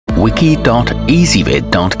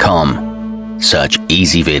wiki.ezvid.com. Search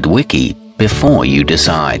Ezvid Wiki before you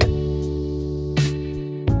decide.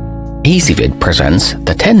 Ezvid presents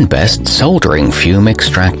the 10 best soldering fume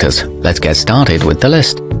extractors. Let's get started with the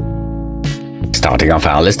list. Starting off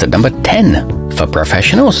our list at number 10. For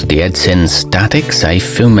professionals, the edsyn static safe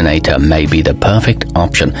fuminator may be the perfect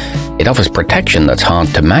option. It offers protection that's hard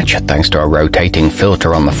to match thanks to a rotating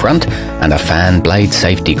filter on the front and a fan blade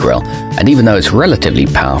safety grille. And even though it's relatively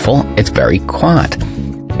powerful, it's very quiet.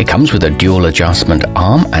 It comes with a dual adjustment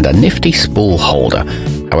arm and a nifty spool holder.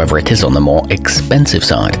 However, it is on the more expensive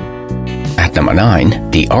side. At number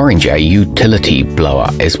 9, the orangea utility blower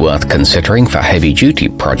is worth considering for heavy-duty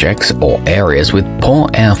projects or areas with poor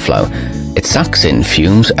airflow. It sucks in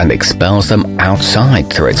fumes and expels them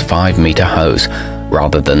outside through its 5-meter hose,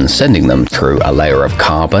 rather than sending them through a layer of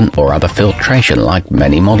carbon or other filtration like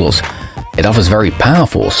many models. It offers very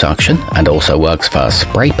powerful suction and also works for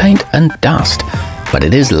spray paint and dust, but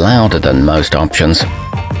it is louder than most options.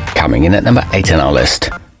 Coming in at number 8 on our list.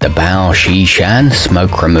 The baoshishan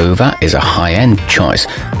smoke remover is a high-end choice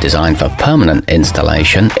designed for permanent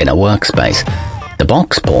installation in a workspace. The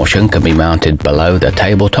box portion can be mounted below the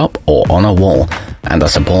tabletop or on a wall, and the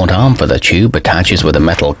support arm for the tube attaches with a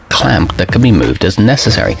metal clamp that can be moved as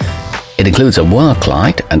necessary. It includes a work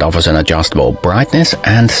light and offers an adjustable brightness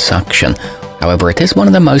and suction. However, it is one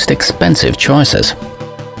of the most expensive choices.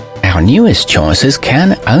 Our newest choices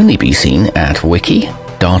can only be seen at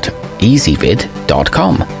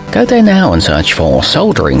wiki.ezvid.com. Go there now and search for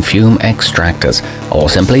Soldering Fume Extractors, or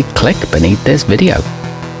simply click beneath this video.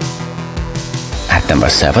 At number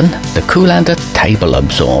 7, the kulannder table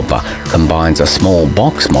absorber combines a small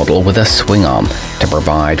box model with a swing arm to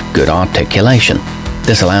provide good articulation.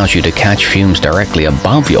 This allows you to catch fumes directly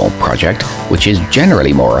above your project, which is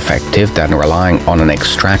generally more effective than relying on an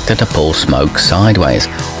extractor to pull smoke sideways.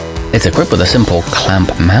 It's equipped with a simple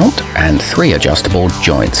clamp mount and 3 adjustable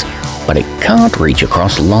joints, but it can't reach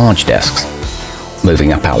across large desks.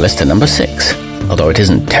 Moving up our list to number 6. Although it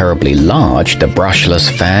isn't terribly large, the brushless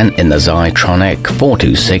fan in the xytronic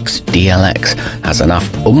 426 DLX has enough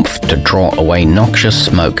oomph to draw away noxious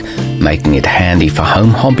smoke, making it handy for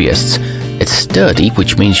home hobbyists. It's sturdy,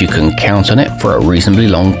 which means you can count on it for a reasonably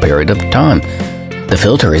long period of time. The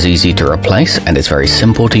filter is easy to replace and it's very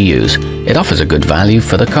simple to use. It offers a good value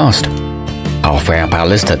for the cost. Halfway up our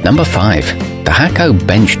list at number 5. The hakko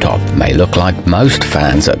benchtop may look like most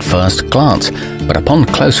fans at first glance, but upon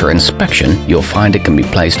closer inspection you'll find it can be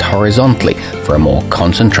placed horizontally for a more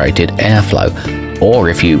concentrated airflow. Or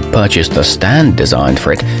if you purchase the stand designed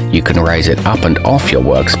for it, you can raise it up and off your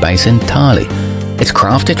workspace entirely. It's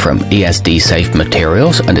crafted from ESD-safe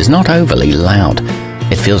materials and is not overly loud.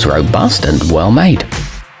 It feels robust and well made.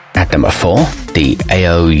 At number 4, the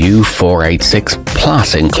aoyue 486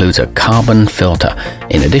 Plus includes a carbon filter,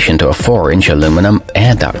 in addition to a 4-inch aluminum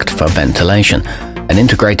air duct for ventilation. An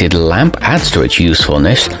integrated lamp adds to its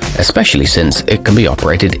usefulness, especially since it can be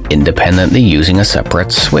operated independently using a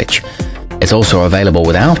separate switch. It's also available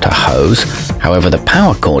without a hose, however the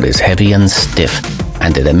power cord is heavy and stiff,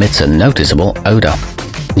 and it emits a noticeable odor.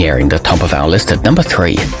 Nearing the top of our list at number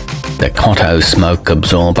 3. The kotto smoke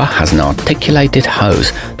absorber has an articulated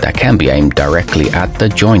hose that can be aimed directly at the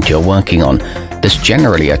joint you're working on. This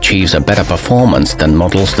generally achieves a better performance than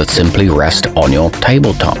models that simply rest on your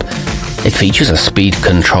tabletop. It features a speed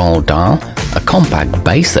control dial, a compact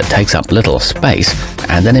base that takes up little space,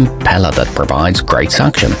 and an impeller that provides great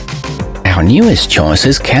suction. Our newest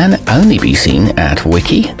choices can only be seen at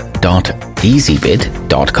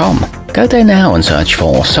wiki.ezvid.com. Go there now and search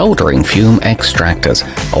for Soldering Fume Extractors,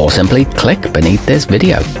 or simply click beneath this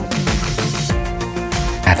video.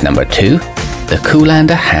 At number 2, the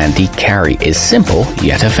kulannder Handy Carry is simple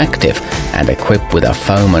yet effective, and equipped with a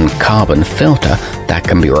foam and carbon filter that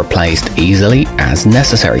can be replaced easily as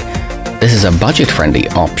necessary. This is a budget-friendly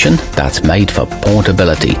option that's made for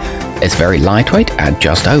portability. It's very lightweight at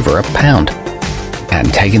just over a pound.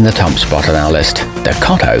 And taking the top spot on our list, the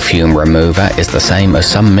kotto fume remover is the same as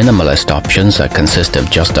some minimalist options that consist of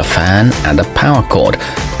just a fan and a power cord,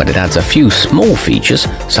 but it adds a few small features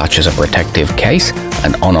such as a protective case,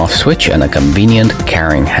 an on-off switch, and a convenient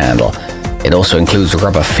carrying handle. It also includes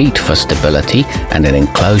rubber feet for stability and an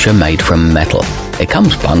enclosure made from metal. It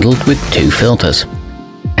comes bundled with 2 filters.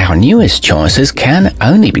 Our newest choices can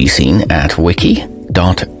only be seen at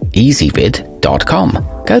wiki.ezvid.com.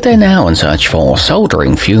 Go there now and search for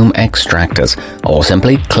Soldering Fume Extractors, or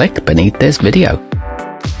simply click beneath this video.